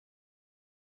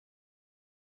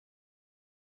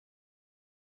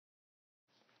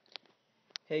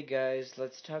Hey guys,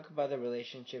 let's talk about the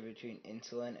relationship between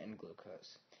insulin and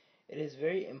glucose. It is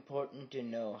very important to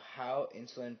know how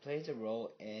insulin plays a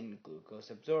role in glucose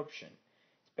absorption,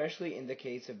 especially in the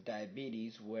case of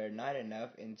diabetes where not enough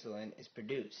insulin is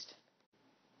produced.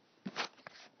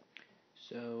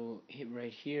 So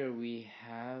right here we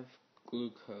have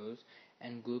glucose,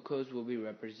 and glucose will be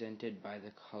represented by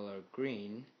the color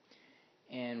green.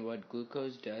 And what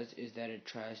glucose does is that it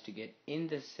tries to get in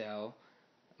the cell,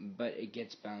 but it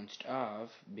gets bounced off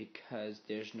because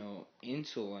there's no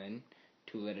insulin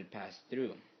to let it pass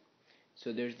through.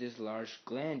 So there's this large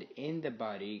gland in the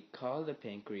body called the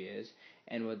pancreas,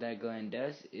 and what that gland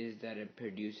does is that it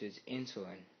produces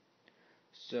insulin.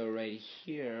 So right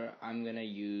here I'm gonna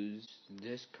use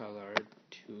this color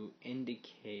to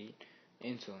indicate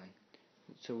insulin.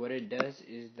 So what it does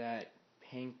is that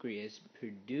pancreas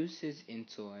produces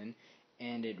insulin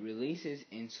and it releases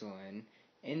insulin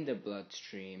in the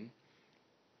bloodstream,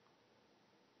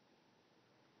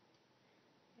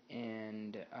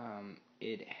 and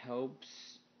it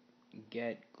helps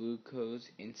get glucose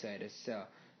inside a cell.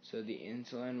 So the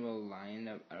insulin will line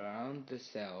up around the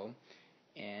cell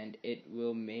and it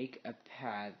will make a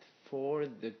path for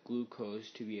the glucose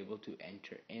to be able to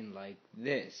enter in like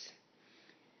this.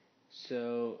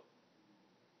 So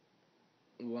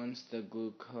once the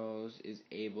glucose is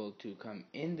able to come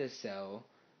in the cell,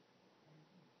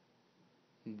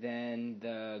 then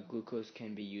the glucose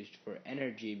can be used for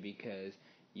energy because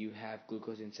you have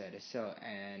glucose inside a cell,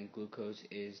 and glucose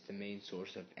is the main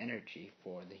source of energy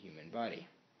for the human body.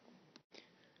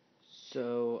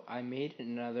 So I made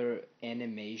another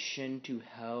animation to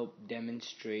help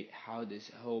demonstrate how this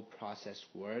whole process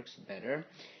works better,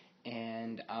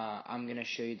 and I'm gonna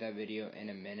show you that video in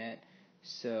a minute.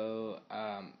 So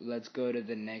let's go to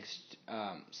the next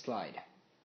slide.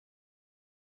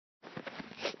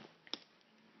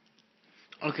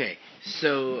 Okay,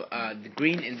 so the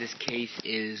green in this case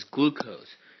is glucose.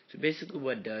 So basically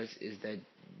what it does is that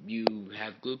you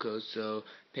have glucose, so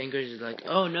pancreas is like,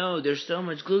 oh no, there's so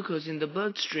much glucose in the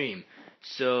bloodstream.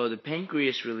 So the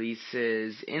pancreas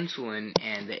releases insulin,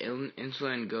 and the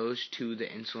insulin goes to the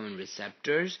insulin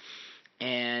receptors.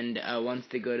 And once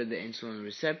they go to the insulin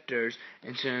receptors,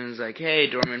 insulin's like, hey,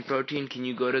 dormant protein, can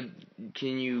you go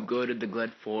to the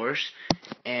blood force?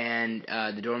 And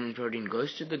the dormant protein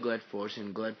goes to the blood force,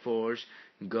 and blood force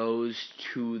goes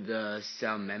to the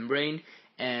cell membrane.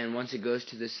 And once it goes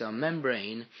to the cell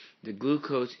membrane, the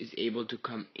glucose is able to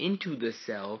come into the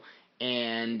cell,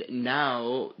 and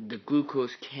now the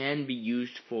glucose can be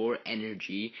used for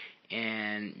energy.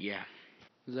 And yeah,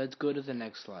 let's go to the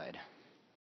next slide.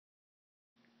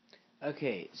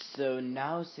 Okay, so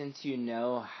now since you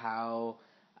know how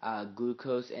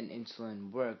glucose and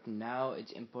insulin work, now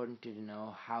it's important to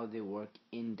know how they work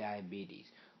in diabetes.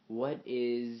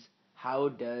 How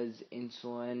does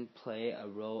insulin play a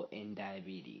role in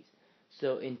diabetes?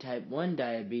 So in type 1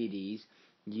 diabetes,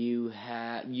 you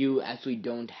actually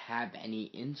don't have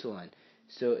any insulin.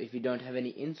 So if you don't have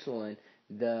any insulin,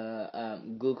 the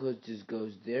glucose just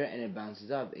goes there and it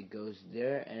bounces up. It goes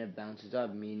there and it bounces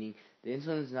up, meaning the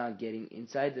insulin is not getting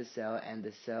inside the cell, and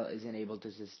the cell isn't able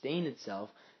to sustain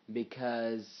itself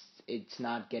because it's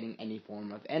not getting any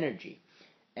form of energy.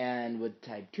 And with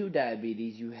type 2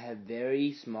 diabetes, you have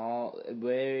very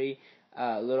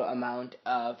little amount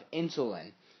of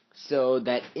insulin. So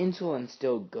that insulin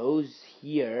still goes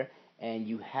here, and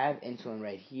you have insulin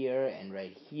right here and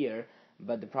right here,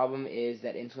 but the problem is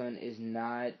that insulin is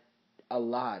not a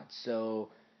lot.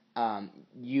 So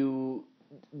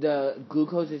the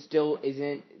glucose still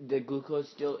isn't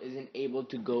able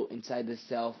to go inside the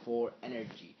cell for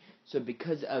energy. So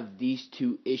because of these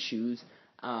two issues,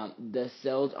 the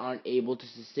cells aren't able to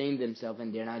sustain themselves,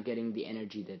 and they're not getting the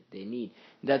energy that they need.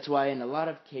 That's why in a lot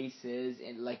of cases,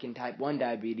 like in type 1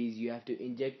 diabetes, you have to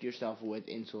inject yourself with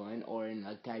insulin, or in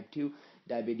type 2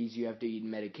 diabetes, you have to eat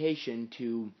medication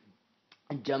to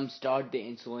jumpstart the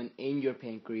insulin in your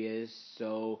pancreas.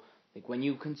 So like when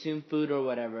you consume food or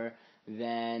whatever,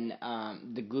 then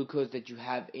the glucose that you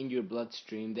have in your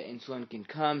bloodstream, the insulin can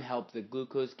come, help the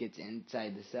glucose gets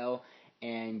inside the cell,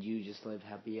 and you just live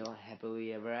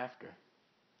happily ever after.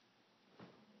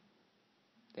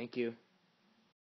 Thank you.